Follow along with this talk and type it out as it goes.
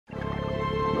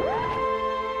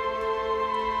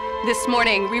This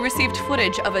morning, we received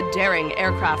footage of a daring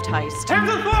aircraft heist. Hands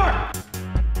on the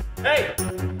floor! Hey,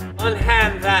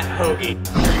 unhand that hoagie.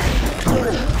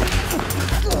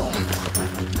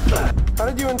 How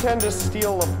did you intend to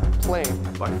steal a plane?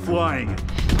 By flying it.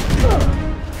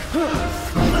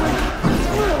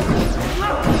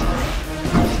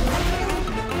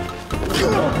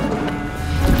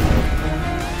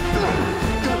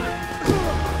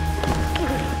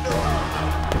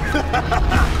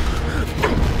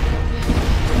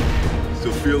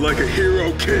 Still feel like a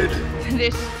hero, kid?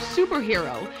 This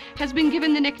superhero has been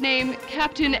given the nickname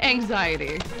Captain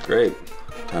Anxiety. Great.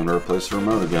 Time to replace the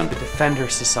remote again. The Defender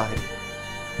Society.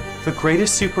 The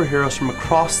greatest superheroes from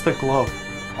across the globe.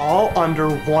 All under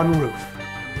one roof.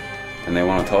 And they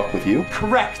want to talk with you?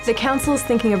 Correct! The council is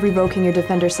thinking of revoking your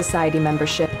Defender Society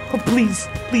membership. Oh, please,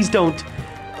 please don't.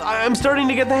 I'm starting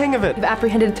to get the hang of it. We've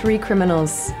apprehended 3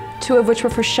 criminals, 2 of which were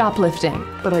for shoplifting.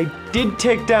 But I did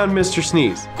take down Mr.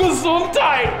 Sneeze.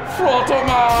 Gesundheit,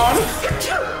 Flottermann!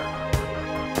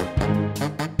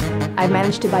 I've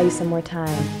managed to buy you some more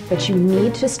time, but you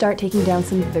need to start taking down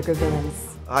some bigger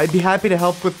villains. I'd be happy to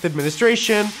help with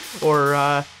administration, or,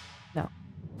 No.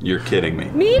 You're kidding me.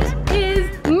 Meat is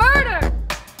murder!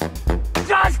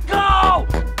 Just go!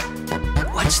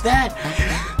 What's that?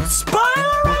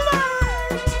 Spoiler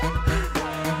alert!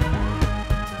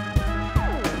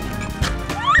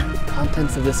 The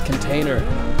contents of this container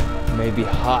may be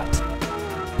hot.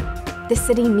 The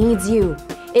city needs you.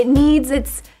 It needs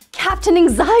its Captain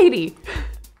Anxiety.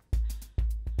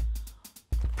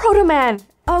 Proto-Man.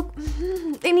 Oh,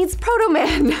 it needs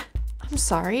Proto-Man. I'm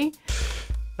sorry.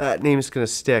 that name is gonna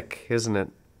stick, isn't it?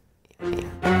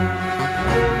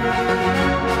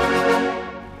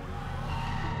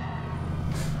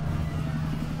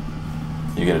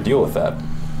 You gotta deal with that.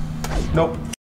 Nope.